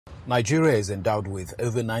Nigeria is endowed with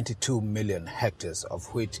over 92 million hectares,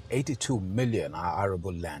 of which 82 million are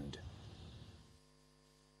arable land.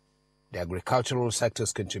 The agricultural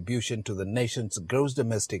sector's contribution to the nation's gross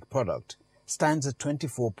domestic product stands at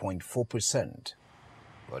 24.4%.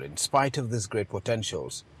 But in spite of these great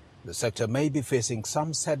potentials, the sector may be facing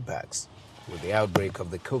some setbacks with the outbreak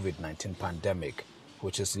of the COVID-19 pandemic,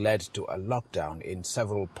 which has led to a lockdown in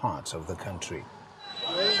several parts of the country.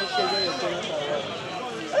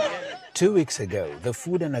 2 weeks ago, the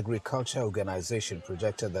Food and Agriculture Organization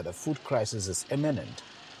projected that a food crisis is imminent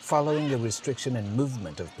following a restriction in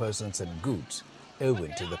movement of persons and goods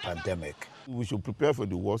owing to the pandemic. We should prepare for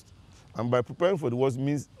the worst, and by preparing for the worst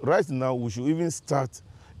means right now we should even start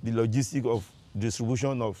the logistic of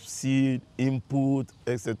distribution of seed, input,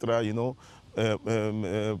 etc.,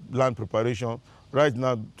 land preparation right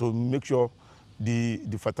now to make sure the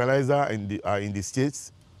fertilizer are in the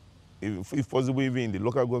states, if possible even in the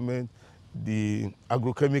local government. The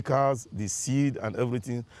agrochemicals, the seed and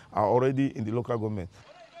everything are already in the local government.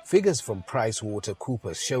 Figures from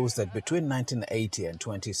PricewaterhouseCoopers shows that between 1980 and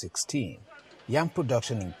 2016, yam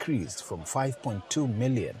production increased from 5.2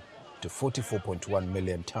 million to 44.1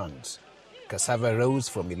 million tons. Cassava rose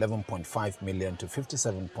from 11.5 million to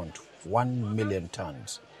 57.1 million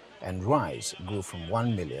tons, and rice grew from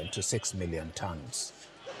 1 million to 6 million tons.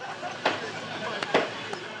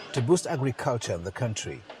 To boost agriculture in the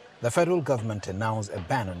country, the federal government announced a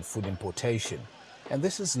ban on food importation, and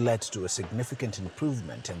this has led to a significant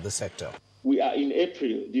improvement in the sector. We are in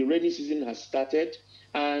April, the rainy season has started,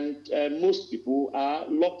 and most people are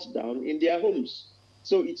locked down in their homes.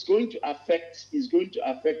 So it's going to affect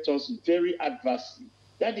us very adversely.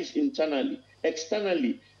 That is internally.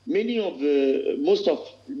 Externally, most of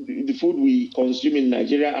the food we consume in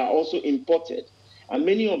Nigeria are also imported. And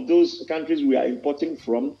many of those countries we are importing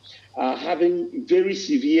from are having very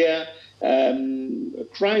severe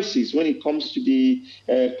crisis when it comes to the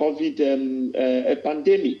COVID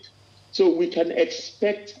pandemic. So we can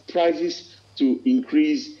expect prices to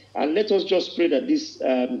increase, and let us just pray that this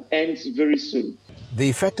ends very soon. The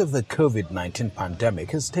effect of the COVID-19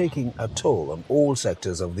 pandemic is taking a toll on all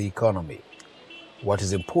sectors of the economy. What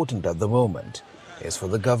is important at the moment is for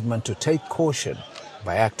the government to take caution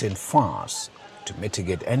by acting fast to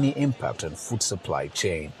mitigate any impact on food supply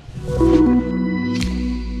chain.